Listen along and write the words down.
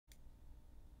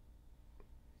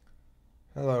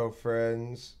Hello,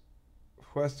 friends.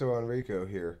 Huesto Enrico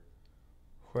here.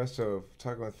 Huesto of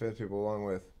Talking with Fifth People, along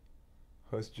with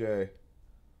host Jay,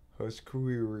 host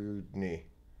Kuirni,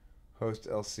 host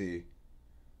LC,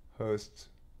 host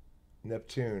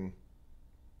Neptune,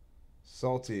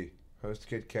 Salty, host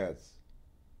Kit Kats,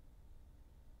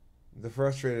 the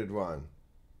Frustrated One,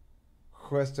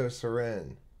 Huesto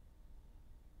Seren,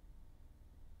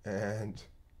 and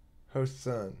host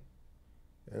Sun,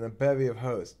 and a bevy of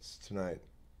hosts tonight.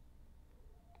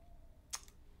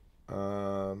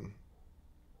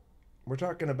 We're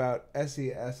talking about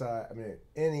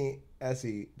any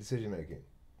SE decision making.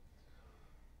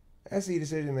 SE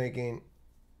decision making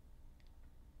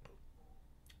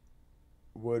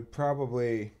would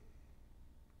probably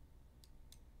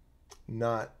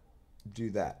not do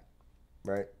that,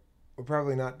 right? Would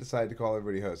probably not decide to call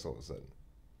everybody hosts all of a sudden.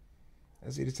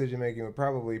 SE decision making would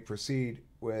probably proceed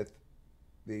with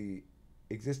the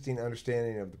existing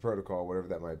understanding of the protocol, whatever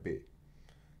that might be.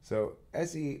 So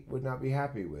SE would not be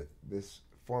happy with this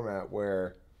format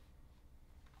where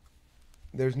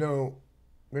there's no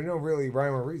really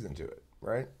rhyme or reason to it,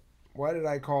 right? Why did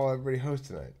I call everybody host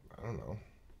tonight? I don't know.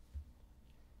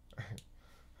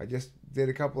 I just did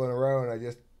a couple in a row and I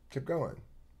just kept going.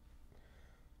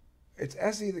 It's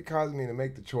SE that caused me to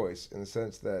make the choice, in the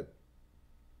sense that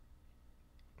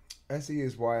SE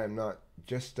is why I'm not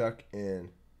just stuck in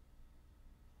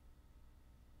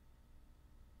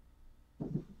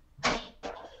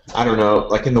I don't know.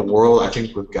 Like in the world, I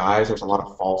think with guys, there's a lot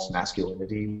of false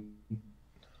masculinity.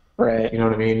 Right. You know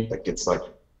what I mean? Like it's like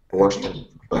forced and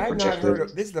like I have not projected. heard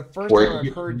of this. Is the first Where time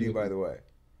you- I've heard you, by the way.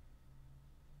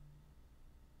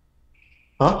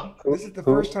 Huh? This is the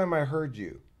first time I heard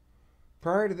you.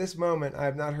 Prior to this moment, I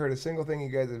have not heard a single thing you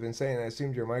guys have been saying. I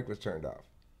assumed your mic was turned off.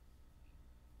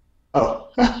 Oh,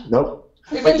 nope.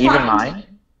 But even mine?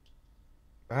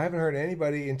 I haven't heard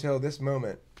anybody until this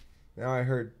moment. Now I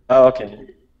heard. Oh, okay.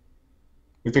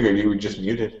 We figured you were just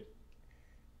muted.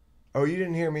 Oh, you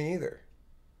didn't hear me either.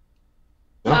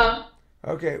 No.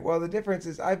 Okay, well, the difference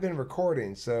is I've been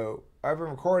recording. So I've been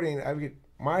recording.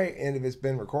 My end of it's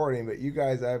been recording, but you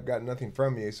guys, I've got nothing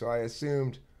from you. So I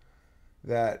assumed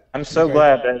that. I'm so you guys-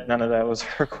 glad that none of that was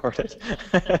recorded.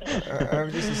 I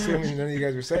was just assuming none of you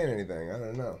guys were saying anything. I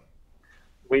don't know.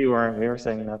 We weren't. We were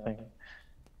saying nothing.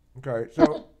 Okay,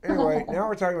 so anyway, now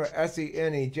we're talking about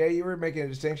SENE. Jay, you were making a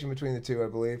distinction between the two, I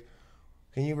believe.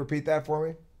 Can you repeat that for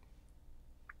me?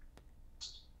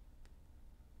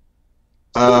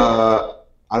 I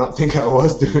don't think I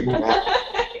was doing that.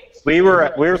 We were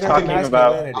It's like talking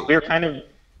about masculinity.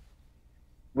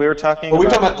 we were talking Well, we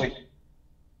about talking about like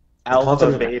alpha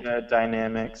concept of- beta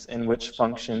dynamics in which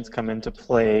functions come into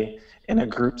play in a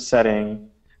group setting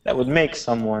that would make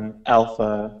someone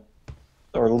alpha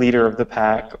or leader of the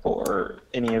pack or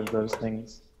any of those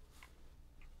things.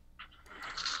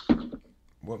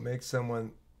 What makes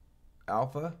someone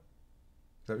alpha?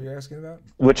 Is that what you're asking about?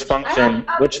 Which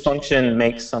function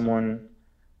makes someone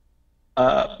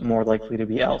more likely to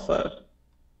be alpha?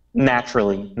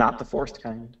 Naturally, not the forced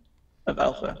kind of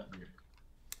alpha.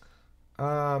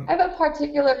 I have a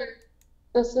particular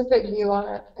specific view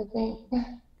on it, I think.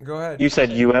 Go ahead. You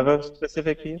said you have a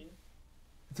specific view?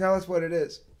 Tell us what it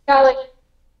is. Yeah, like,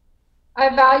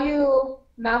 I value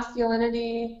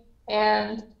masculinity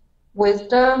and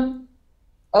wisdom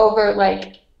over,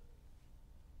 like,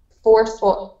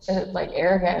 forceful, like,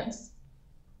 arrogance.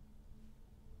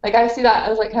 Like, I see that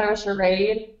as, like, kind of a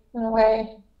charade, in a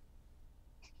way.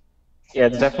 Yeah,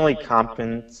 it's definitely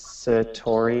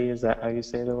compensatory. Is that how you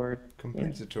say the word?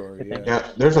 Compensatory, Yeah. yeah.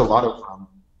 Yeah, there's a lot of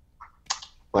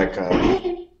like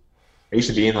I used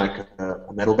to be in like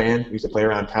a metal band. We used to play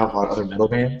around town with a lot of other metal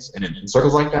bands, and in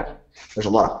circles like that, there's a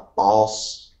lot of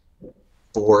false,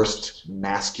 forced,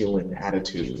 masculine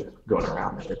attitude going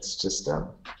around. It's just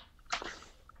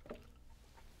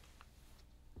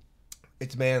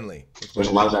It's manly. there's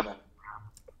a lot of that,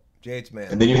 Jay, it's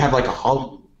manly. and then you have like a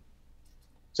Hollywood.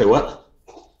 Say what?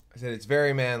 I said it's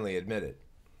very manly, admit it.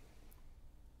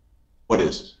 What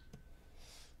is?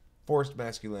 Forced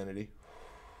masculinity.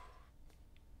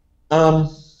 I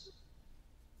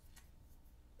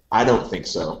don't think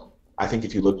so. I think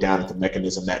if you look down at the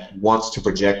mechanism that wants to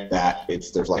project that,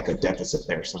 there's like a deficit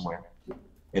there somewhere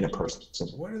in a person.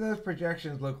 What do those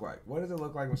projections look like? What does it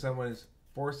look like when someone is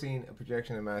forcing a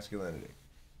projection of masculinity?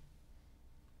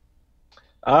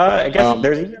 I guess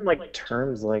there's even like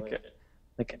terms like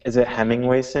is it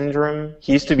Hemingway syndrome?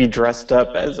 He used to be dressed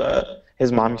up as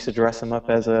his mom used to dress him up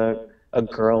as a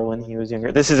girl when he was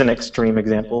younger. This is an extreme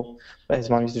example, but his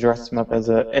mom used to dress him up as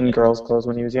in girls' clothes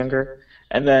when he was younger.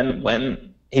 And then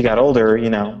when he got older, you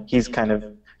know, he's kind of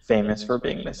famous for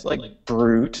being this like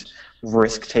brute,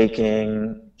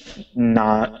 risk-taking,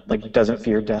 not like doesn't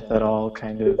fear death at all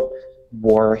kind of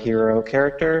war hero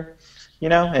character, you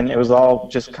know, and it was all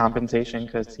just compensation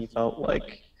because he felt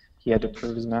like he had to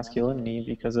prove his masculinity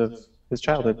because of his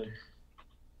childhood.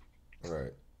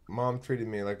 Right. Mom treated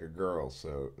me like a girl,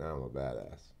 so now I'm a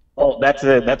badass. Well, that's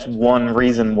it. That's one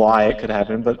reason why it could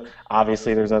happen, but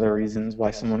obviously there's other reasons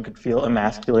why someone could feel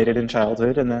emasculated in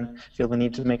childhood and then feel the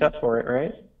need to make up for it,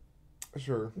 right?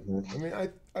 Sure. I Mhm. mean,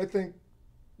 I think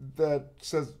that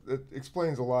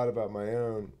explains a lot about my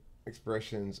own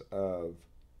expressions of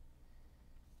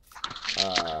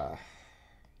uh,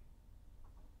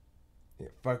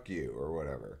 fuck you or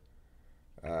whatever.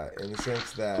 In the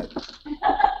sense that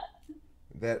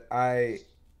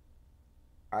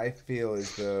I feel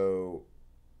as though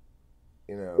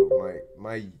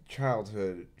my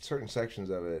childhood, certain sections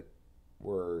of it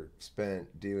were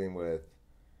spent dealing with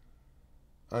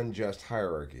unjust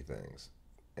hierarchy things,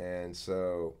 and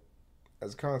so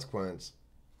as a consequence,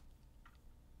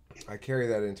 I carry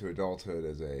that into adulthood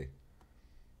as a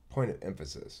point of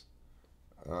emphasis.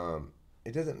 Um,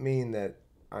 it doesn't mean that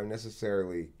I'm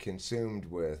necessarily consumed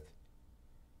with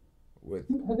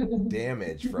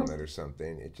damage from it or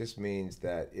something. It just means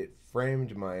that it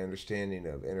framed my understanding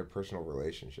of interpersonal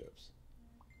relationships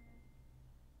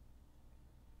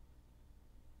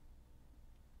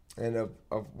and of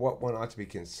what one ought to be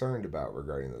concerned about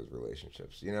regarding those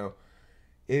relationships.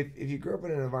 If you grew up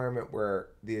in an environment where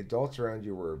the adults around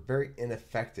you were very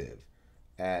ineffective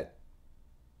at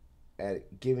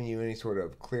giving you any sort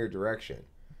of clear direction,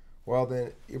 well,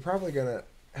 then you're probably going to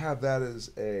have that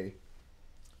as a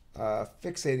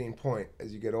fixating point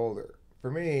as you get older.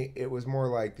 For me, it was more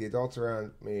like the adults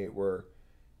around me were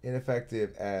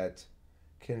ineffective at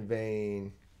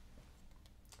conveying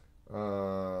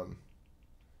um,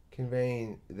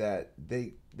 conveying that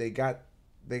they got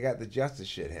the justice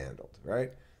shit handled,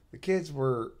 right? The kids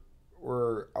were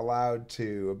allowed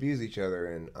to abuse each other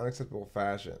in unacceptable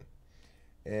fashion,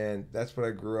 and that's what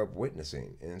I grew up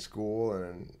witnessing in school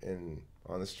and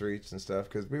on the streets and stuff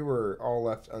because we were all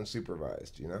left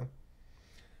unsupervised.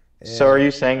 So are And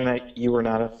you saying that you were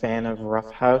not a fan of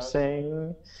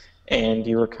roughhousing and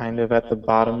you were kind of at the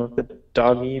bottom of the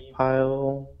doggy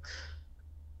pile?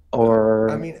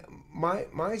 I Or mean,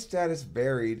 my status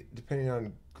varied depending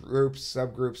on groups,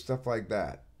 subgroups, stuff like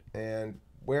that, and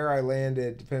where I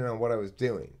landed depending on what I was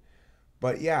doing.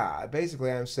 But yeah,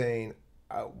 basically, I'm saying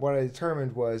what I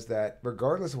determined was that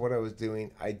regardless of what I was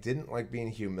doing, I didn't like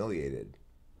being humiliated,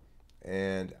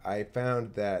 and I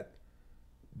found that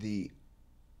the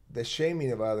the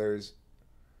shaming of others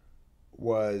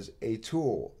was a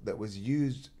tool that was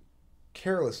used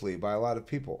carelessly by a lot of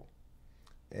people,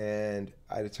 and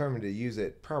I determined to use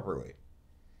it properly.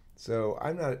 So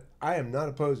I am not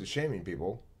opposed to shaming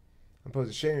people. I'm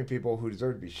opposed to shaming people who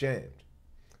deserve to be shamed,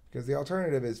 because the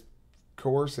alternative is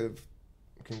coercive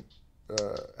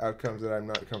outcomes that I'm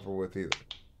not comfortable with either.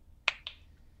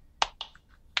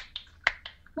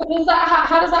 What does that?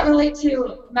 How does that relate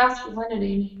to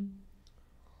masculinity?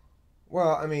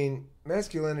 Well, I mean,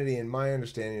 masculinity, in my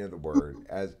understanding of the word,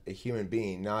 as a human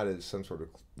being, not as some sort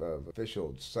of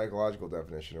official psychological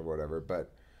definition or whatever,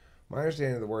 but my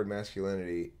understanding of the word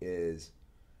masculinity is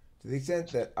to the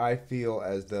extent that I feel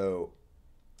as though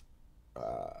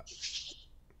uh,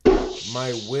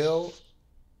 my will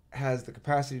has the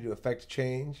capacity to affect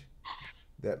change,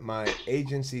 that my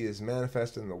agency is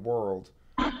manifest in the world,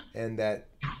 and that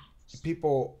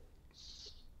people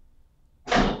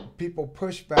people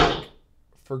push back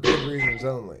for good reasons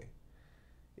only.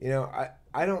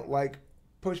 I don't like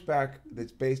pushback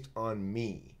that's based on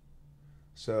me.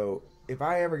 So if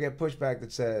I ever get pushback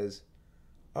that says,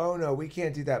 "Oh no, we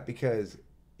can't do that because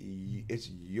it's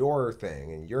your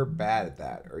thing and you're bad at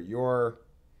that, or you're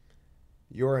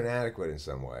inadequate in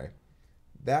some way,"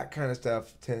 that kind of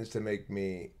stuff tends to make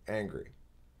me angry.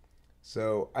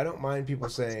 So I don't mind people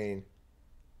saying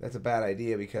that's a bad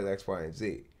idea because X, Y, and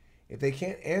Z. If they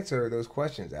can't answer those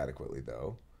questions adequately,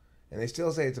 though, and they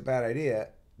still say it's a bad idea,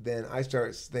 then I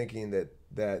start thinking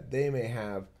that they may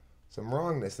have some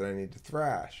wrongness that I need to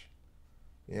thrash,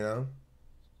 you know,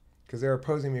 because they're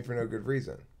opposing me for no good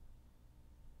reason.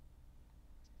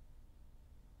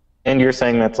 and you're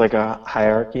saying that's like a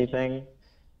hierarchy thing?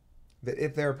 That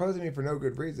if they're opposing me for no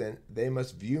good reason, they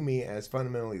must view me as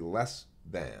fundamentally less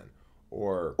than,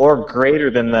 or Or greater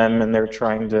than them and they're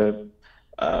trying to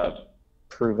uh,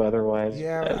 prove otherwise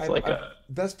yeah, but as like I've a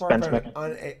thus far defense mechanism?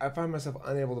 I find myself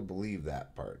unable to believe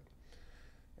that part.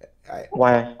 I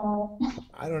Why?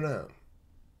 I don't know.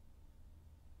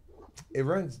 It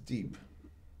runs deep.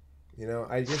 You know,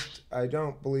 I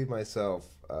don't believe myself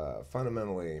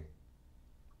fundamentally.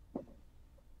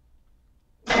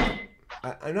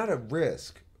 I'm not at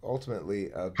risk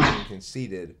ultimately of being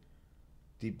conceited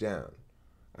deep down.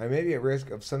 I may be at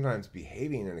risk of sometimes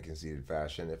behaving in a conceited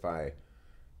fashion if I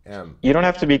am. You don't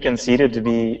have to be conceited to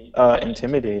be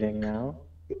intimidating now.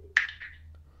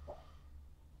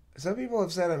 Some people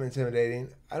have said I'm intimidating.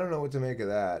 I don't know what to make of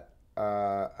that.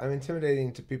 I'm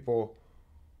intimidating to people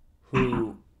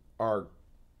who are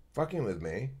fucking with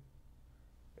me.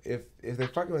 If they're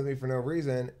fucking with me for no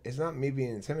reason, it's not me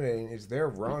being intimidating. It's their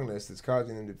wrongness that's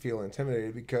causing them to feel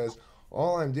intimidated because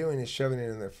all I'm doing is shoving it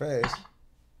in their face.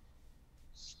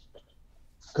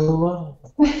 Go on.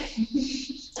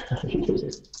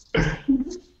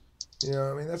 You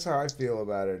know, I mean, that's how I feel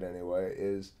about it anyway.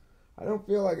 Is I don't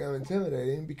feel like I'm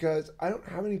intimidating because I don't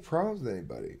have any problems with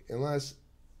anybody unless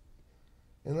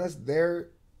they're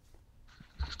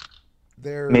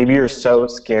Maybe you're so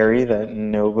scary that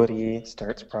nobody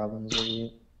starts problems with you.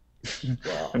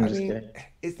 well. I'm I just mean, kidding.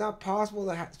 it's not possible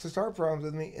to start problems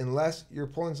with me unless you're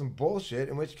pulling some bullshit.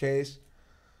 In which case,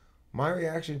 my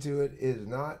reaction to it is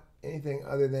not anything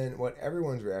other than what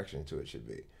everyone's reaction to it should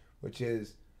be, which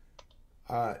is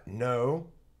no,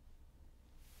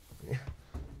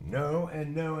 no,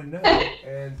 and no, and no,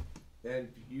 and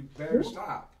you better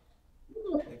stop.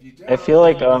 If you I don't, feel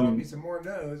like there's gonna be some more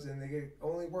no's, and they get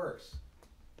only worse.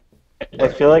 I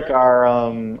feel like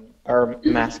our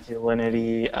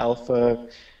masculinity alpha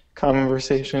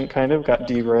conversation kind of got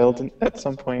derailed at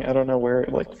some point. I don't know where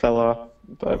it like fell off,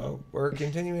 but Well, we're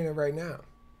continuing it right now.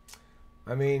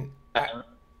 I mean,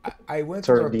 I went sort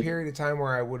through of a deep. period of time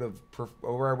where I would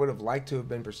have liked to have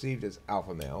been perceived as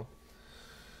alpha male,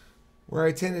 where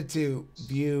I tended to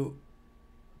view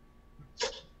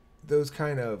those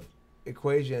kind of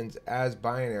equations as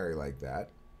binary like that.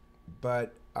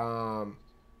 But I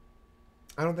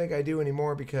don't think I do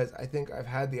anymore because I think I've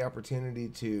had the opportunity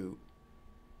to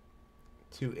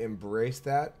embrace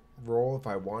that role if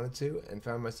I wanted to, and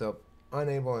found myself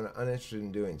unable and uninterested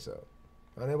in doing so.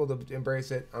 Unable to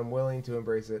embrace it, unwilling to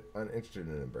embrace it, uninterested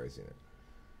in embracing it.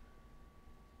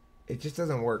 It just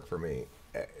doesn't work for me.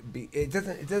 It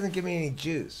doesn't give me any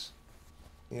juice,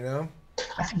 you know?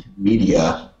 I think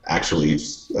media actually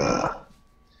has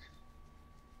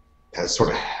sort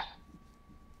of, I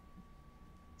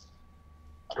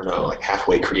don't know, like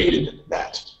halfway created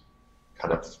that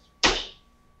kind of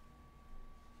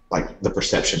like the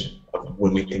perception of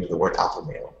when we think of the word alpha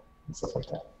male and stuff like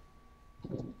that.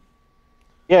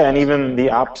 Yeah, and even the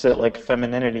opposite, like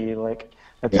femininity, like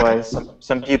that's why Yeah,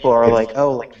 some people are it's like,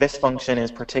 oh, like this function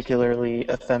is particularly yeah.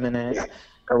 effeminate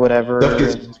or Stuff whatever.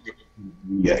 gets And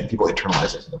yeah, and people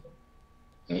internalize it.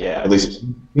 At yeah, least it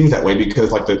seems that way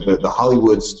because like the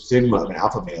Hollywood stigma of an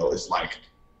alpha male is like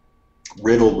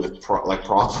riddled with like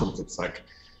problems. It's like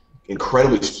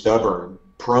incredibly stubborn,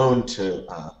 prone to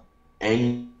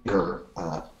anger,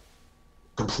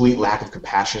 complete lack of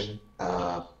compassion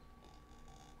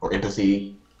or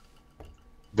empathy.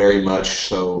 Very much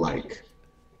so, like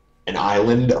an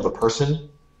island of a person.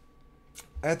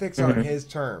 Ethics on hmm his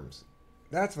terms.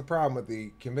 That's the problem with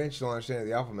the conventional understanding of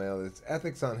the alpha male. It's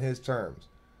ethics on his terms.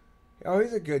 Oh,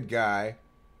 he's a good guy.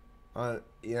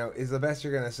 Is the best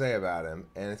you're gonna say about him,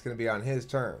 and it's gonna be on his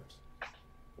terms.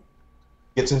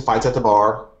 Gets in fights at the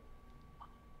bar.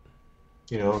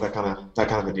 That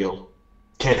kind of a deal.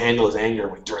 Can't handle his anger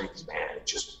when he drinks, man.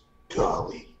 Just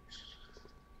golly,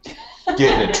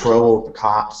 getting in trouble with the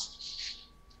cops.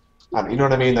 You know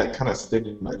what I mean? That kind of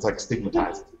stigma. It's like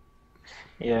stigmatized.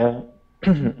 yeah.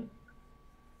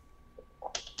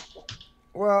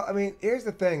 Well, I mean, here's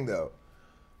the thing, though.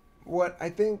 What I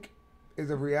think is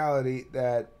a reality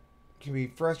that can be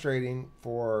frustrating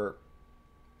for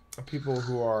people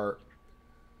who are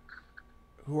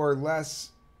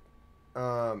less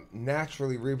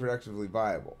naturally reproductively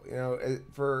viable.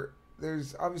 For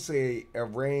there's obviously a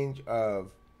range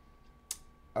of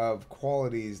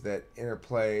qualities that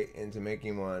interplay into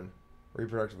making one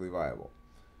reproductively viable,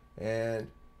 and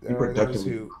there are those Reproductively.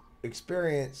 who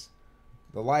experience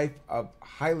the life of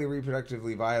highly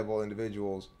reproductively viable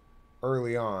individuals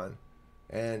early on,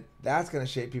 and that's going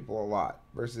to shape people a lot.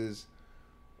 Versus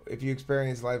if you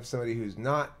experience the life of somebody who's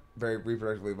not very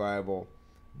reproductively viable,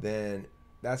 then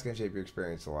that's going to shape your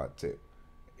experience a lot too.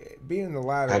 Being in the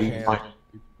latter How do you camp, define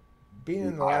being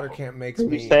in the latter viable? camp makes Are you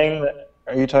me. saying that?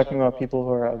 Are you talking about people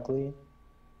who are ugly?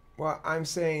 Well, I'm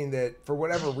saying that for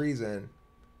whatever reason,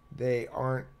 they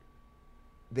aren't.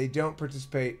 They don't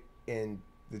participate in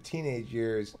the teenage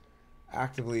years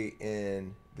actively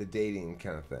in the dating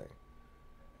kind of thing.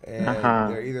 and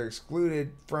they're either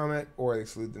excluded from it or they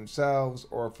exclude themselves,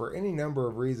 or for any number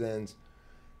of reasons,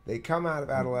 they come out of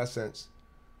adolescence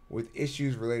with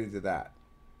issues related to that.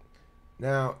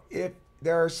 Now, if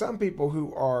there are some people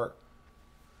who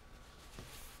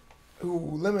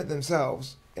limit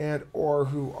themselves and or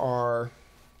who are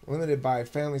limited by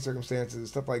family circumstances and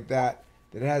stuff like that,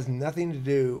 that has nothing to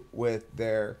do with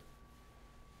their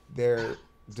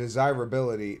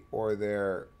desirability or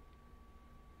their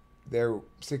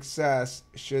success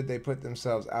should they put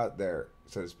themselves out there,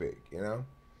 so to speak, you know?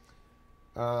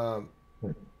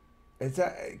 It's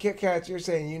that, Kit Kats, you're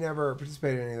saying you never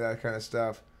participated in any of that kind of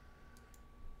stuff.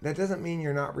 That doesn't mean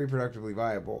you're not reproductively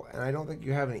viable, and I don't think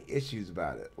you have any issues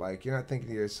about it. Like, you're not thinking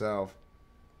to yourself,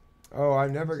 oh,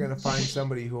 I'm never going to find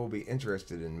somebody who will be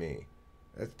interested in me.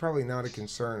 That's probably not a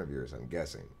concern of yours, I'm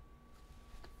guessing.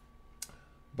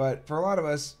 But for a lot of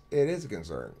us, it is a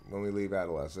concern when we leave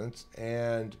adolescence,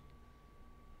 and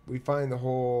we find the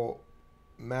whole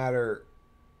matter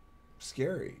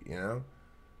scary, you know?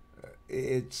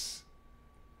 It's,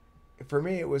 for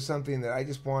me, it was something that I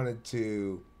just wanted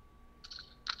to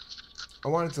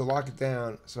lock it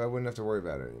down so I wouldn't have to worry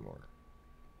about it anymore.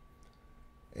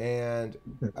 And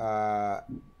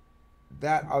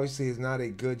that obviously is not a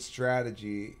good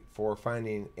strategy for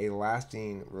finding a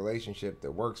lasting relationship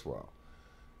that works well.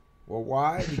 Well,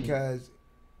 why? Because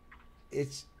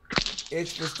it's the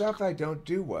stuff I don't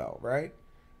do well, right?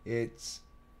 It's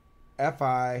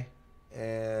FI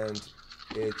and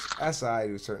it's SI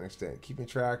to a certain extent, keeping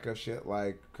track of shit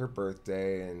like her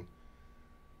birthday and,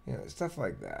 you know, stuff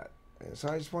like that. And so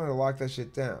I just wanted to lock that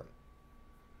shit down.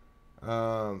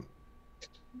 Her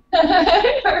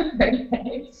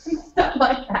birthday, stuff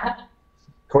like that.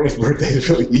 Courtney's birthday is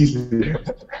really easy.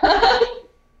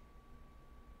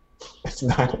 It's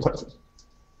 9/11.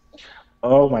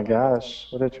 Oh my gosh,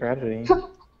 what a tragedy.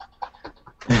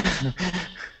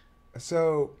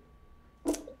 So,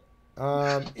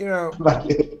 you know,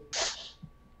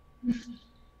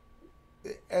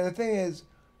 and the thing is,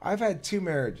 I've had 2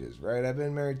 marriages, right? I've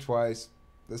been married twice.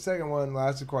 The second one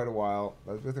lasted quite a while.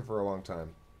 I was with her for a long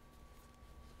time.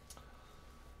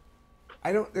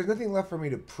 There's nothing left for me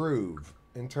to prove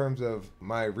in terms of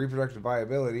my reproductive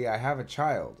viability. I have a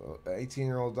child, an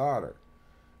 18-year-old daughter.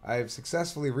 I have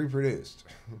successfully reproduced.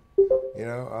 You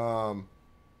know,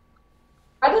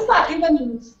 Why does that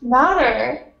even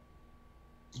matter?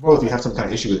 Well, if you have some kind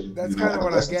of issue with that's kind of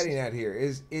what I'm getting at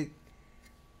here.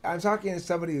 I'm talking to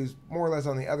somebody who's more or less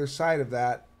on the other side of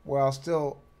that, while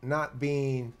still not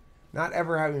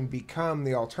ever having become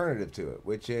the alternative to it,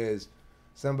 which is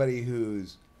somebody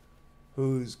who's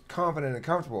confident and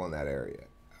comfortable in that area.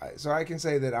 So I can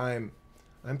say that I'm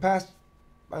past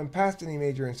any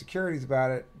major insecurities about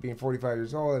it. Being 45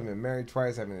 years old, I've been married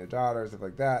twice, having a daughter, stuff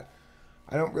like that.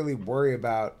 I don't really worry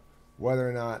about whether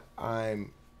or not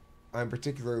I'm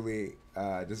particularly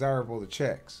desirable to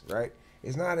chicks, right?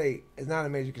 It's not a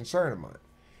major concern of mine.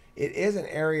 It is an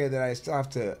area that I still have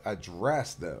to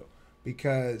address, though,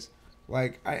 because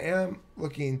like I am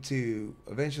looking to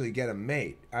eventually get a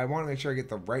mate. I want to make sure I get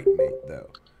the right mate, though.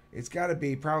 It's got to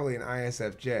be probably an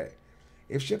ISFJ.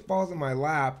 If shit falls in my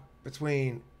lap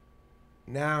between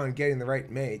now and getting the right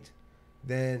mate,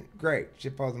 then great.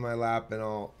 Shit falls in my lap, and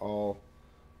I'll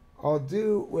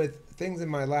do with things in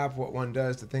my lap what one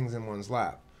does to things in one's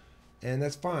lap, and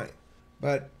that's fine.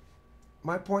 But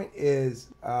my point is,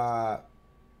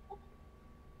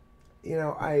 you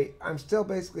know, I'm still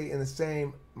basically in the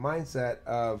same mindset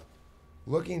of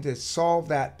looking to solve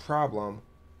that problem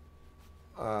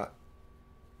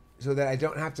so that I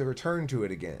don't have to return to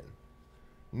it again.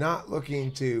 Not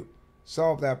looking to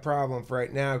solve that problem for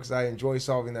right now because I enjoy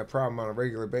solving that problem on a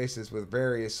regular basis with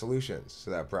various solutions to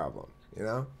that problem, you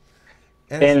know?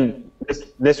 And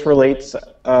this relates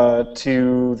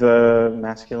to the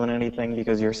masculinity thing,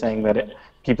 because you're saying that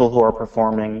people who are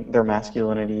performing their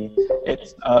masculinity,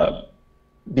 it's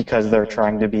because they're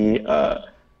trying to be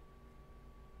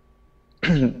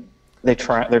they're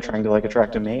trying to like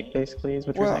attract a mate, basically, is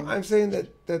what you're saying? Well, I'm saying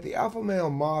that the alpha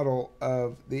male model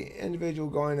of the individual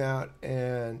going out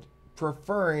and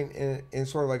preferring in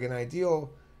sort of like in an ideal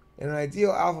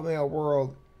alpha male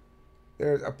world,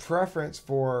 there's a preference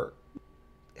for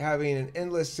having an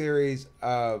endless series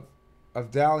of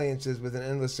dalliances with an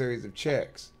endless series of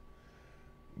chicks.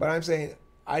 But I'm saying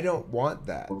I don't want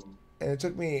that. And it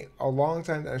took me a long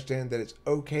time to understand that it's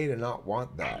okay to not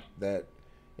want that. That,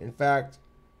 in fact,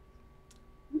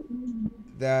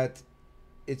 that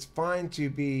it's fine to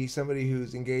be somebody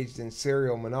who's engaged in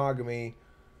serial monogamy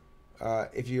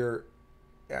if you're...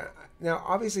 Now,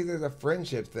 obviously, there's a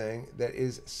friendship thing that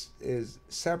is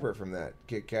separate from that,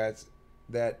 Kit Kats,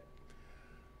 that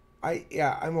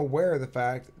I'm aware of the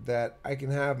fact that I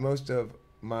can have most of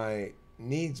my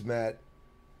needs met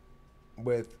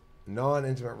with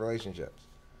non-intimate relationships,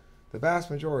 the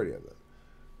vast majority of them.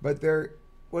 But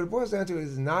what it boils down to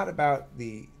is not about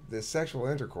the sexual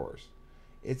intercourse.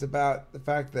 It's about the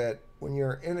fact that when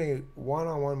you're in a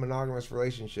one-on-one monogamous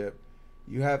relationship,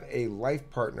 you have a life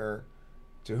partner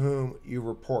to whom you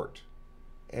report,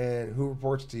 and who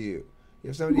reports to you. You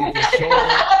have somebody you can shoulder.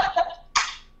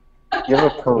 You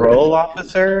have a parole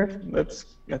officer? That's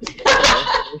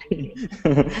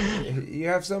You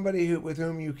have somebody with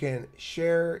whom you can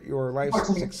share your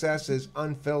life's successes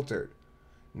unfiltered,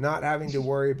 not having to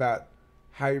worry about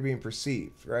how you're being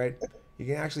perceived, right? You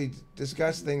can actually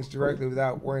discuss things directly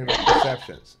without worrying about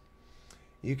perceptions.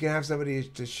 You can have somebody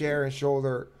to share and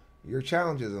shoulder your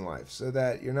challenges in life so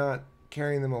that you're not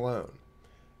carrying them alone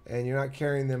and you're not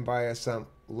carrying them by some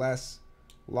less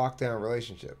lockdown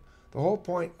relationship. The whole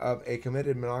point of a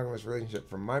committed monogamous relationship,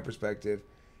 from my perspective,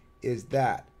 is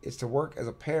that it's to work as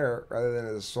a pair rather than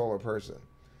as a solo person.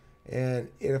 And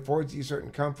it affords you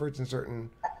certain comforts and certain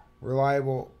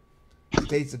reliable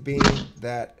states of being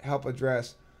that help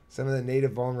address some of the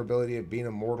native vulnerability of being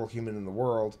a mortal human in the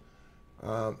world.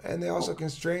 And they also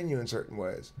constrain you in certain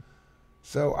ways.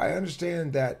 So I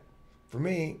understand that for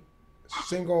me,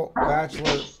 single,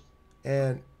 bachelor,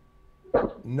 and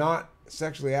not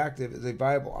sexually active is a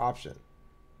viable option.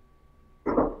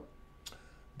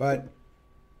 But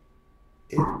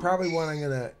it's probably one I'm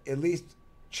going to at least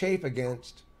chafe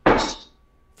against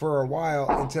for a while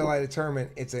until I determine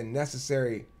it's a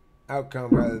necessary outcome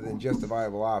rather than just a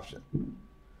viable option.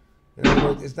 In other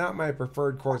words, it's not my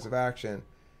preferred course of action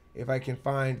if I can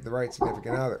find the right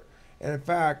significant other. And in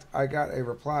fact, I got a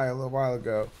reply a little while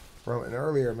ago from an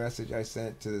earlier message I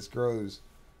sent to this girl who's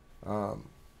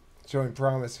showing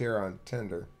promise here on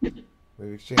Tinder. We've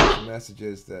exchanged some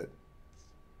messages that.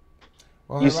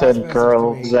 Well, You said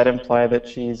girl. Does that imply that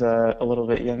she's a little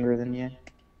bit younger than you?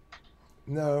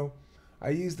 No. I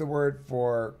use the word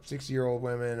for 60-year-old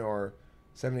women or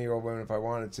 70-year-old women if I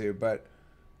wanted to, but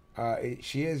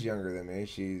she is younger than me.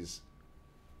 She's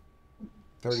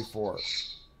 34.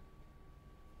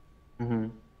 Mm-hmm.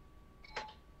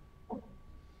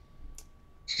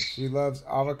 She loves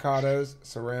avocados,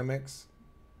 ceramics,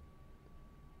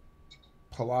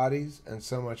 Pilates, and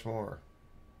so much more.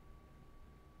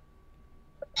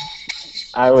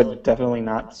 I would definitely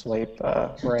not swipe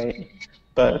right,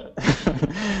 but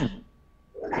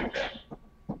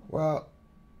well,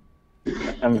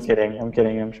 I'm kidding. I'm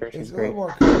sure she's great. It's a little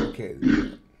more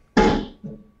complicated.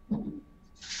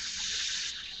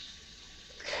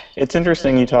 It's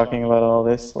interesting you talking about all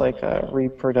this, like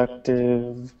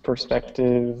reproductive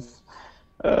perspective,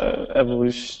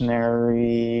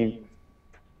 evolutionary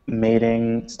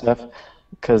mating stuff,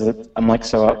 because I'm like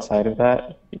so outside of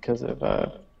that because of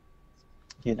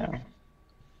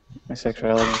my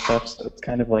sexuality and stuff. So it's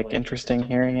kind of like interesting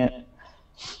hearing it.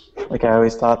 Like I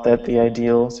always thought that the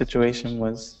ideal situation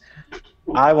was,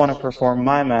 I want to perform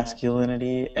my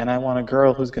masculinity, and I want a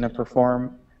girl who's going to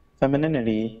perform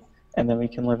femininity, and then we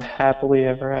can live happily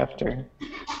ever after.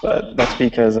 But that's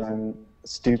because I'm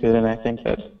stupid, and I think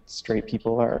that straight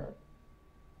people are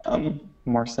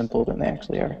more simple than they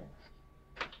actually are.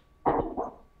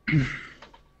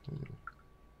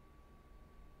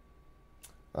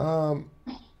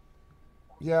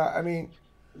 Yeah, I mean,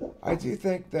 I do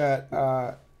think that,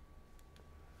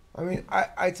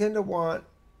 I tend to want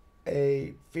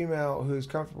a female who's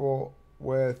comfortable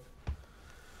with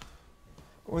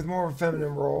more of a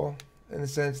feminine role, in the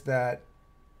sense that,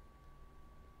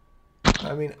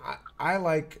 I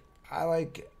like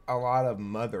a lot of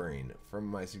mothering from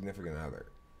my significant other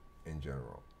in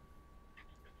general.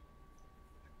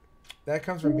 That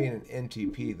comes from being an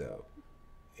NTP, though.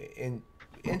 In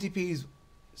NTPs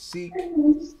seek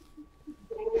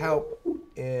help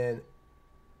in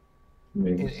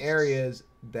areas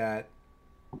that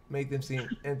make them seem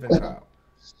infantile.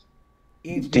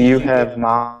 Do you have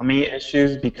mommy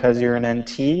issues because you're an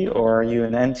NT, or are you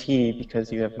an NT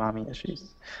because you have mommy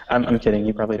issues? I'm kidding.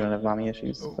 You probably don't have mommy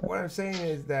issues. But. What I'm saying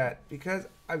is that because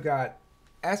I've got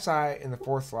SI in the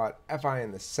 4th slot, FI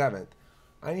in the 7th,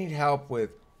 I need help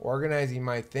with organizing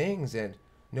my things and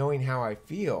knowing how I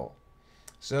feel.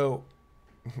 So,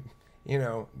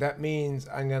 that means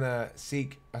I'm going to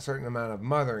seek a certain amount of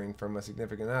mothering from a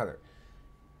significant other.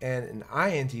 And an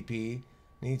INTP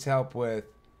needs help with,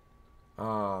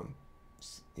 knowing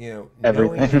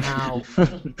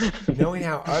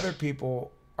how other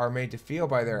people are made to feel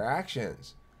by their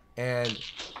actions. And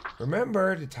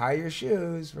remember to tie your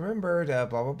shoes. Remember to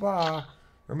blah, blah, blah.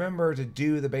 Remember to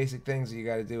do the basic things that you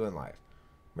got to do in life.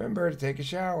 Remember to take a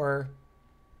shower.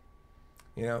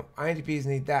 You know, INTPs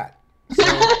need that. So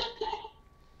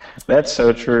That's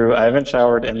so true. I haven't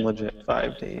showered in legit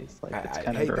 5 days. Like it's kind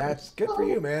of hey, gross. that's good for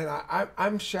you, man.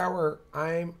 I'm shower.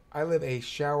 I live a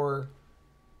shower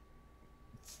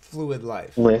fluid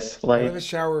life. List I live a life.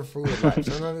 shower fluid life.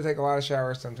 Sometimes I take a lot of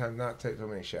showers. Sometimes not take so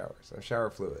many showers. I'm shower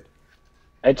fluid.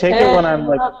 I take it when I'm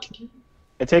like,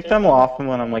 I take them often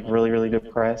when I'm like really, really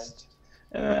depressed,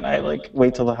 and then I like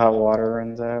wait till the hot water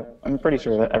runs out. I'm pretty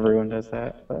sure that everyone does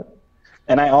that, but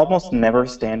and I almost never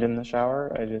stand in the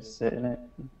shower. I just sit in it.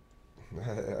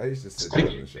 I used to sit down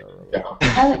in the shower a lot. Yeah.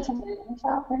 I like to sit in the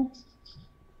shower.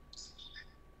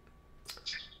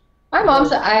 My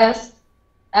mom's an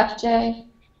ISFJ.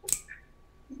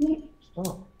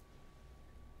 Oh.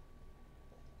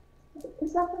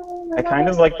 Is that the one? I kind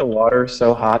of like the water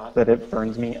so hot that it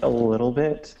burns me a little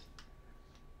bit.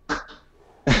 What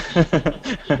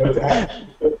is that?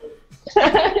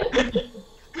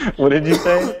 What did you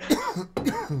say?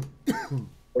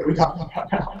 What are we talking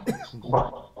about now? Come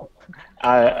on.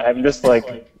 I'm just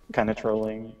like kind of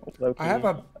trolling. I have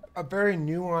a very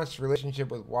nuanced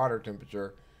relationship with water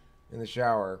temperature in the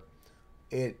shower.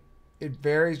 It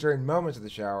varies during moments of the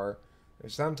shower.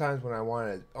 There's sometimes when I want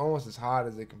it almost as hot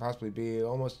as it can possibly be,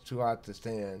 almost too hot to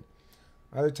stand.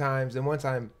 Other times, and once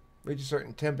I'm reach a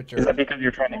certain temperature. Is that because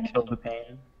you're trying to kill the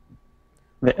pain?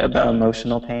 The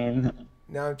emotional pain?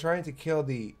 Now I'm trying to kill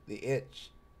the itch.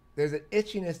 There's an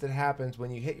itchiness that happens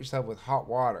when you hit yourself with hot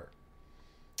water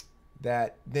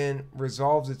that then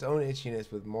resolves its own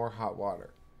itchiness with more hot water.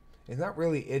 It's not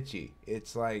really itchy.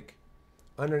 It's like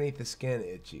underneath the skin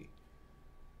itchy.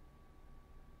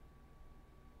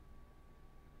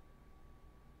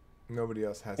 Nobody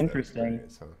else has that Interesting.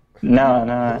 experience, huh? No,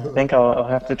 I think I'll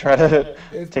have to try to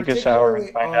It's take a shower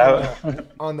and find out.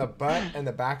 on the butt and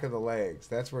the back of the legs.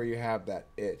 That's where you have that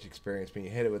itch experience when you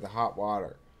hit it with the hot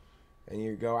water. And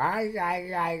you go, like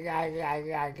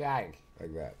that.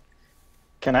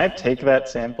 Can I take that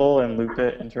sample and loop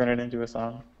it and turn it into a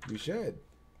song? You should.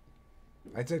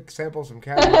 I took samples from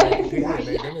Cat and Wikipedia and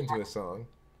made them into a song.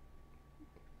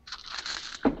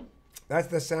 That's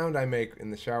the sound I make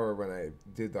in the shower when I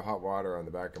did the hot water on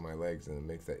the back of my legs, and it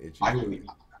makes that itchy I feeling.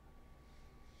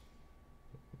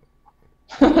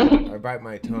 believe I bite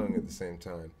my tongue at the same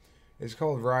time. It's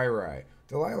called Rai Rai.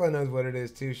 Delilah knows what it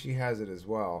is too. She has it as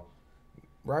well.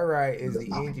 Rai Rai is the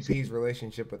ENTP's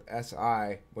relationship with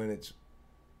SI when it's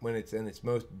in its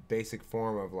most basic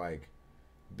form of like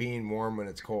being warm when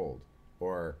it's cold,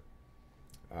 or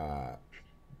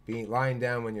being lying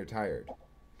down when you're tired.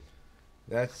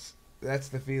 That's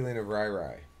the feeling of Rai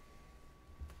Rai.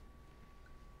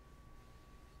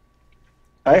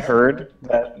 I heard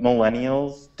that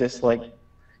millennials dislike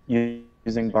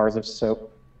using bars of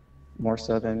soap more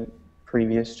so than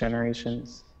previous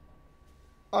generations.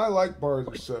 I like bars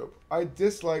of soap. I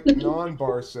dislike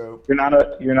non-bar soap. You're not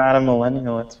a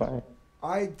millennial, that's why.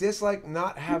 I dislike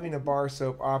not having a bar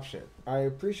soap option. I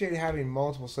appreciate having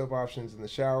multiple soap options in the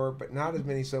shower, but not as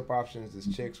many soap options as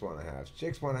chicks want to have.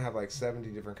 Chicks want to have like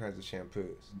 70 different kinds of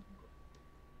shampoos.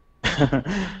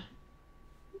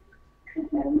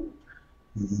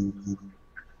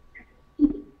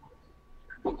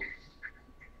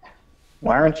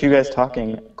 Why aren't you guys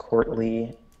talking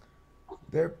courtly?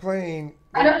 They're playing.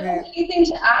 I don't have anything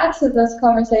to add to this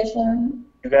conversation.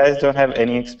 You guys don't have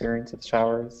any experience with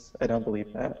showers? I don't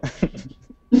believe that.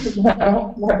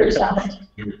 No, never showers.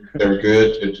 they're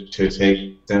good to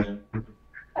take them.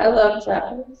 I love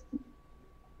showers.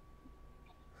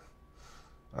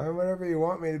 I'm whatever you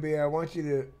want me to be. I want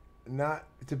you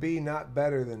to be not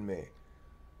better than me.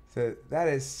 So that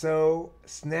is so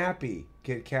snappy,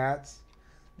 Kit Kats.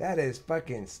 That is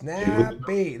fucking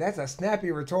snappy. That's a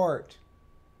snappy retort.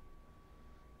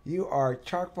 You are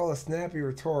chock full of snappy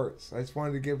retorts. I just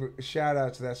wanted to give a shout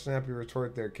out to that snappy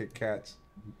retort there, Kit Kats.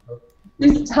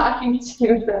 Who's talking to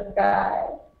the guy?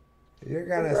 You're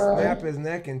gonna snap his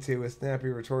neck into with snappy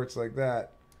retorts like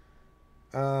that.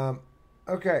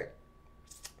 Okay.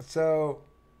 So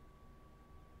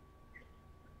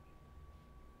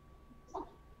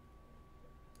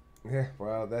yeah,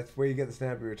 well, that's where you get the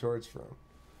snappy retorts from.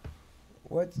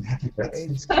 What's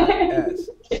HKS?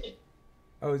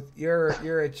 Oh,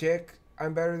 you're a chick?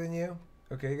 I'm better than you?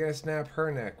 Okay, you're gonna snap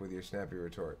her neck with your snappy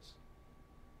retorts.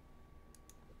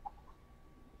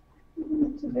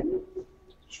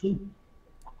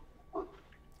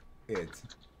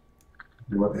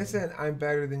 Listen, I'm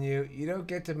better than you. You don't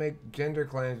get to make gender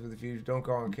claims if you don't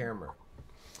go on camera.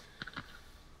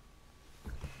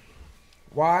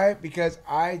 Why? Because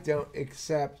I don't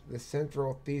accept the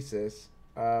central thesis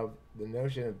of the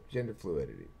notion of gender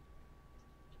fluidity.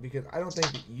 Because I don't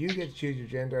think that you get to choose your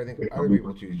gender. I think other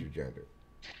people choose your gender.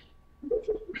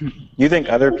 You think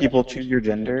other people choose your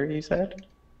gender, you said?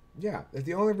 Yeah, if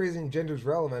the only reason gender's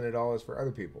relevant at all is for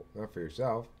other people, not for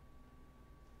yourself.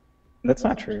 That's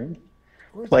not true.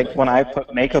 Of course it Like when is. I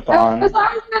put makeup I was on,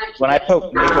 always gonna when I keep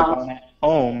put makeup on at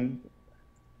home,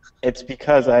 it's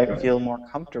because I feel more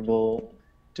comfortable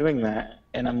doing that,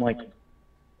 and I'm like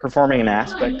performing an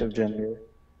aspect of gender,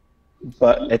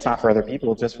 but it's not for other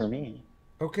people, it's just for me.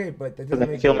 Okay, but that Because doesn't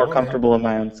I make you feel a more woman. comfortable in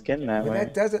my own skin that But that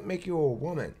way. doesn't make you a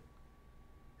woman.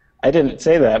 I didn't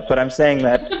say that, but I'm saying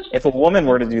that if a woman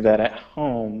were to do that at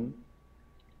home,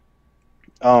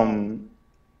 um,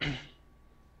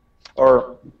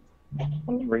 or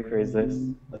let me rephrase this.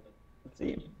 Let's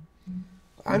see.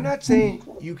 I'm not saying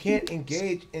you can't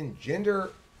engage in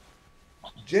gender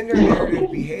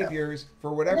narrative behaviors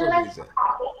for whatever reason.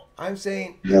 I'm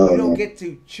saying you don't get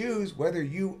to choose whether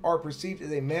you are perceived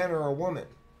as a man or a woman.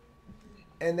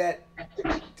 And that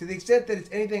to the extent that it's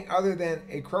anything other than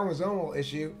a chromosomal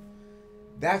issue,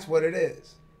 that's what it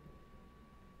is.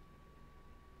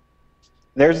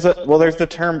 There's the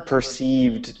term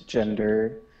perceived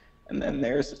gender, and then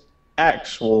there's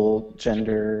actual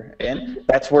gender, and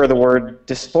that's where the word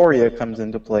dysphoria comes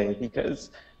into play because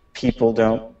people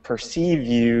don't perceive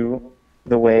you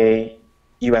the way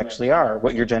you actually are,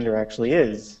 what your gender actually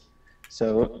is.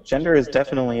 So gender is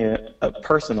definitely a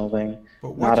personal thing,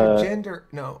 But not what's your a gender?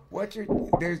 No, what's your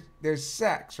there's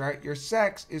sex, right? Your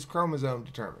sex is chromosome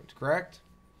determined, correct?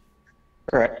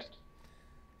 correct.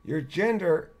 Your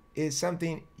gender is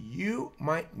something you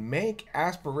might make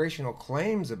aspirational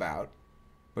claims about,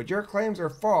 but your claims are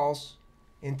false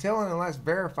until and unless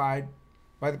verified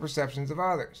by the perceptions of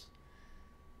others.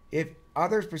 If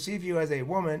others perceive you as a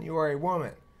woman, you are a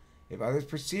woman. If others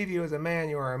perceive you as a man,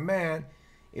 you are a man.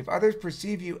 If others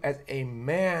perceive you as a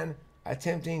man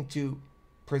attempting to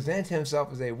present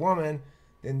himself as a woman,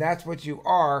 then that's what you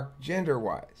are gender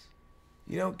wise.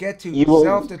 You don't get to You will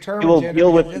self you determine will gender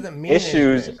deal because with it doesn't mean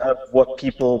issues anything. of what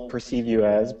people perceive you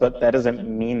as, but that doesn't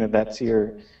mean that that's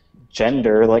your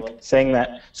gender. Like saying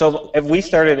that. So if we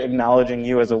started acknowledging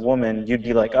you as a woman, you'd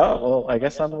be like, oh, well, I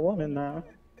guess I'm a woman now.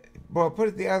 Well, put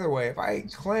it the other way. If I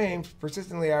claimed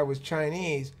persistently I was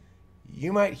Chinese,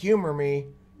 you might humor me.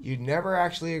 You'd never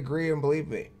actually agree and believe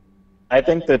me. I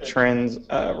think the trans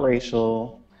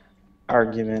racial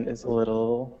argument is a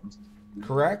little,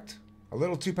 Correct? A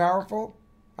little too powerful?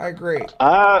 I agree.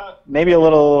 maybe a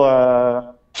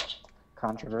little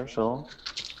controversial.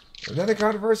 There's nothing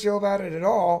controversial about it at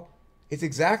all. It's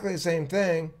exactly the same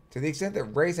thing. To the extent that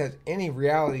race has any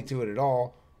reality to it at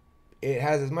all, it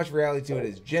has as much reality to it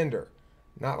as gender.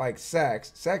 Not like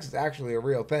sex. Sex is actually a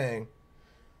real thing.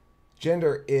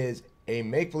 Gender is a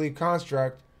make believe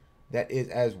construct that is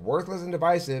as worthless and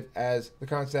divisive as the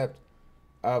concept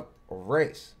of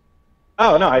race.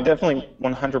 Oh, no, I definitely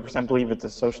 100% believe it's a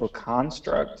social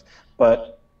construct,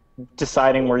 but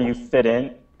deciding where you fit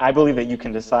in, I believe that you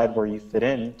can decide where you fit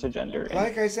in to gender. And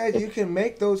Like I said, if you can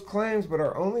make those claims, but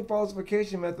our only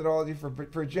falsification methodology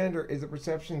for gender is the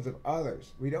perceptions of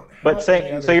others. We don't But have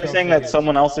any so other you're saying that self-ideas.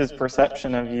 someone else's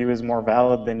perception of you is more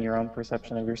valid than your own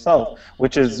perception of yourself,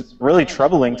 which is really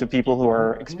troubling to people who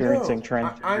are experiencing No,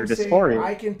 transgender I'm saying dysphoria.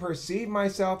 I can perceive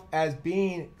myself as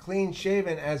being clean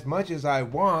shaven as much as I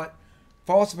want.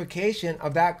 Falsification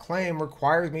of that claim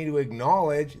requires me to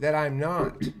acknowledge that I'm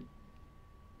not.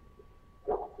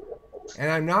 And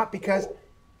I'm not because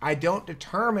I don't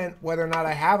determine whether or not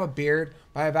I have a beard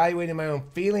by evaluating my own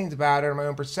feelings about it or my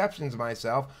own perceptions of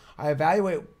myself. I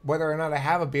evaluate whether or not I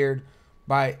have a beard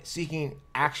by seeking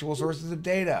actual sources of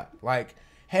data. Like,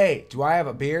 hey, do I have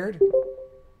a beard?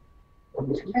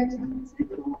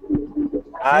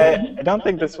 I don't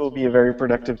think this will be a very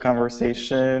productive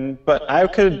conversation, but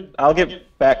I'll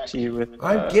get back to you with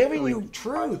I'm giving really, you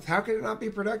truth. How could it not be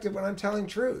productive when I'm telling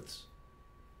truths?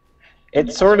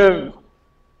 it's sort of,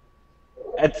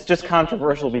 it's just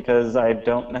controversial because I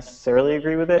don't necessarily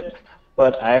agree with it,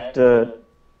 but I have to,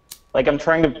 like, I'm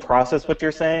trying to process what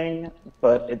you're saying,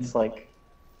 but it's like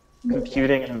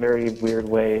computing in a very weird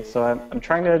way. So I'm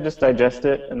trying to just digest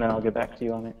it, and then I'll get back to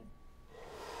you on it.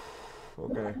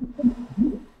 Okay.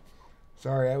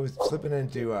 Sorry, I was slipping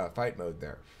into fight mode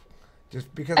there.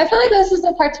 Just because. I feel like this is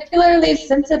a particularly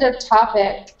sensitive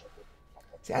topic.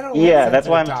 See, I don't like Yeah, that's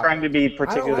why I'm sensitive trying to be topics.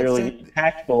 I don't like particularly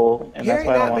tactful, and that's Hearing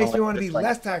why I don't that want makes to me let want to be this like.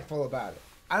 less tactful about it.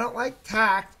 I don't like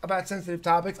tact about sensitive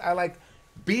topics. I like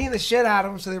beating the shit out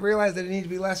of them so they realize that it needs to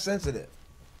be less sensitive.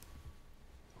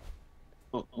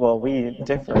 Well, we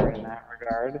differ in that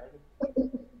regard.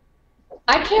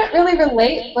 I can't really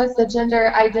relate with the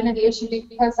gender identity issue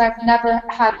because I've never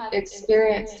had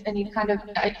experienced any kind of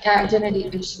identity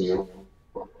issue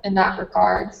in that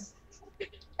regards.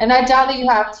 And I doubt that you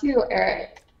have too,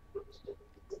 Eric.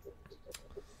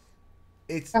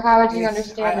 It's, So how would you I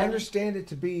understand it? understand it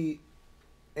to be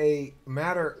a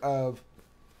matter of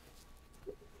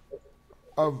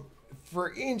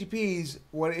for ENTPs,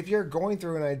 what if you're going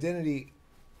through an identity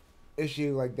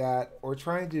issue like that, or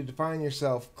trying to define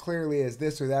yourself clearly as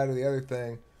this or that or the other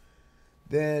thing,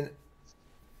 then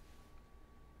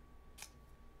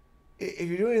if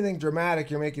you're doing anything dramatic,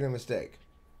 you're making a mistake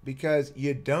because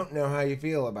you don't know how you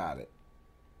feel about it.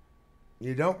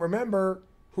 You don't remember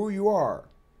who you are.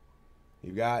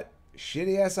 You've got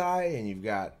shitty SI and you've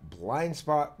got blind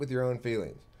spot with your own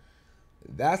feelings.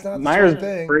 That's not the sort of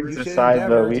thing Myers-Briggs you should aside,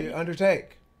 though, endeavor to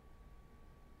undertake.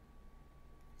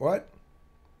 What?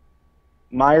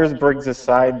 Myers-Briggs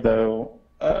aside, though,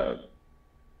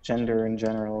 gender in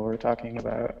general we're talking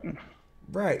about.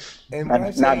 Right. And what I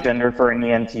Not, say, not gender for an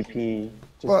ENTP,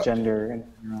 just Look, gender in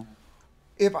general.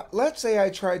 if let's say I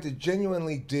tried to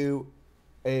genuinely do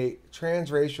a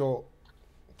transracial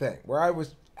thing where I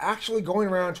was actually going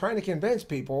around trying to convince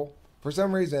people for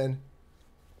some reason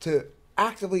to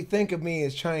actively think of me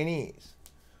as Chinese.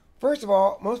 First of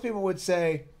all, most people would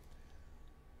say,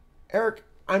 Eric,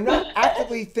 I'm not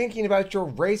actively thinking about your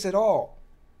race at all.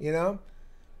 You know,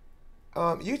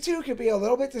 you two could be a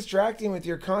little bit distracting with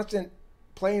your constant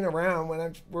playing around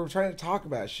when we're trying to talk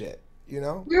about shit. You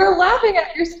know, We were laughing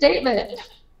at your statement.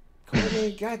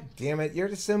 Courtney, god damn it, your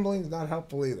dissembling is not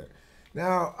helpful either.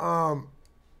 Now,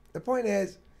 the point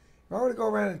is, if I were to go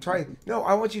around and try, no,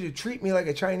 I want you to treat me like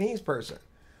a Chinese person.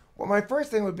 Well, my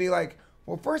first thing would be like,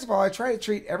 well, first of all, I try to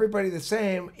treat everybody the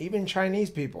same, even Chinese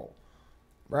people,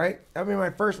 right? That would be my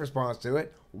first response to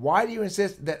it. Why do you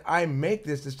insist that I make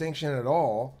this distinction at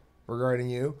all regarding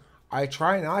you? I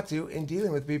try not to in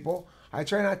dealing with people. I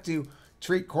try not to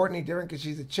treat Courtney different because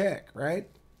she's a chick, right?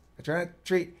 I try not to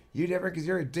treat you different because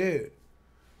you're a dude.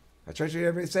 I try to treat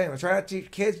everybody the same. I try not to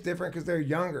treat kids different because they're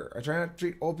younger. I try not to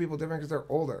treat old people different because they're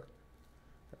older.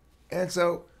 And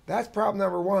so that's problem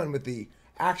number one with the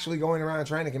actually going around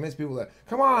trying to convince people that,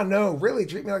 come on, no, really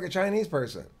treat me like a Chinese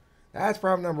person. That's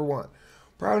problem number one.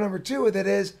 Problem number two with it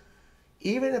is,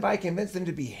 even if I convince them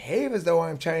to behave as though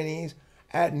I'm Chinese,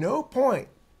 at no point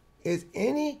is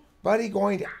anybody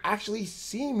going to actually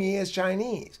see me as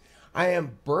Chinese. I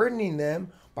am burdening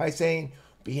them by saying,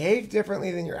 behave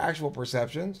differently than your actual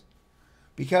perceptions,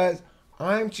 because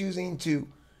I'm choosing to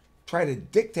try to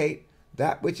dictate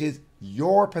that which is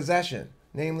your possession,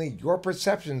 namely your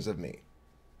perceptions of me.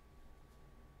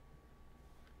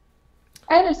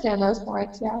 I understand those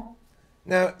points, yeah.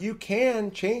 Now, you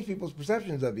can change people's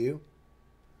perceptions of you,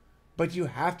 but you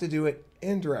have to do it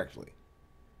indirectly.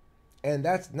 And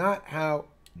that's not how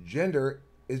gender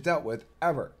is dealt with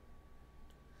ever.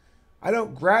 I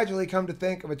don't gradually come to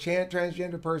think of a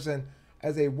transgender person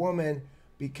as a woman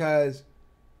because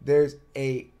there's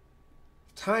a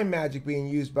time magic being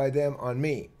used by them on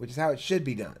me, which is how it should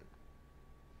be done.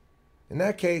 In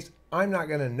that case, I'm not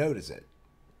going to notice it.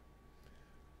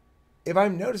 If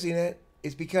I'm noticing it,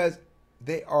 it's because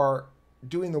they are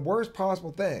doing the worst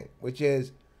possible thing, which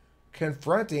is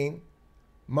confronting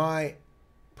my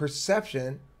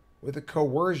perception with a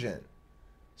coercion,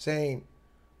 saying,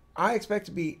 I expect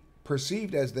to be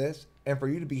perceived as this, and for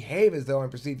you to behave as though I'm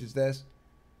perceived as this,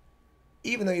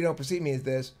 even though you don't perceive me as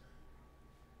this,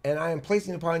 and I am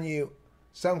placing upon you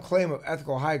some claim of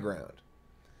ethical high ground.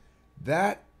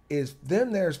 That is,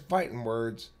 then there's fighting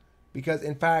words, because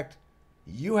in fact,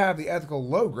 you have the ethical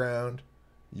low ground.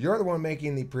 You're the one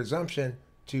making the presumption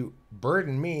to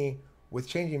burden me with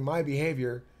changing my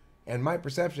behavior and my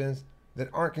perceptions that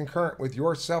aren't concurrent with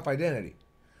your self-identity.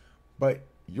 But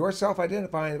you're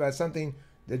self-identifying about something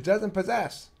that doesn't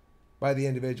possess by the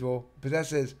individual,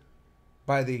 possesses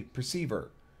by the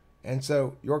perceiver. And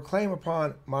so your claim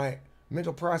upon my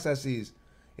mental processes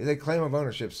is a claim of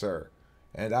ownership, sir,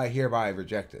 and I hereby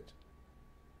reject it.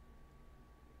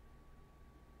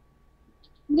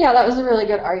 Yeah, that was a really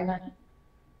good argument.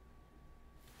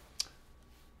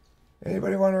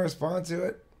 Anybody want to respond to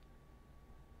it?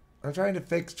 I'm trying to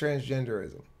fix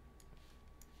transgenderism.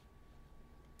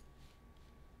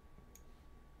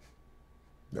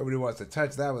 Nobody wants to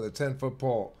touch that with a 10-foot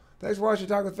pole. Thanks for watching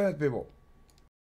Talk with Fence, people.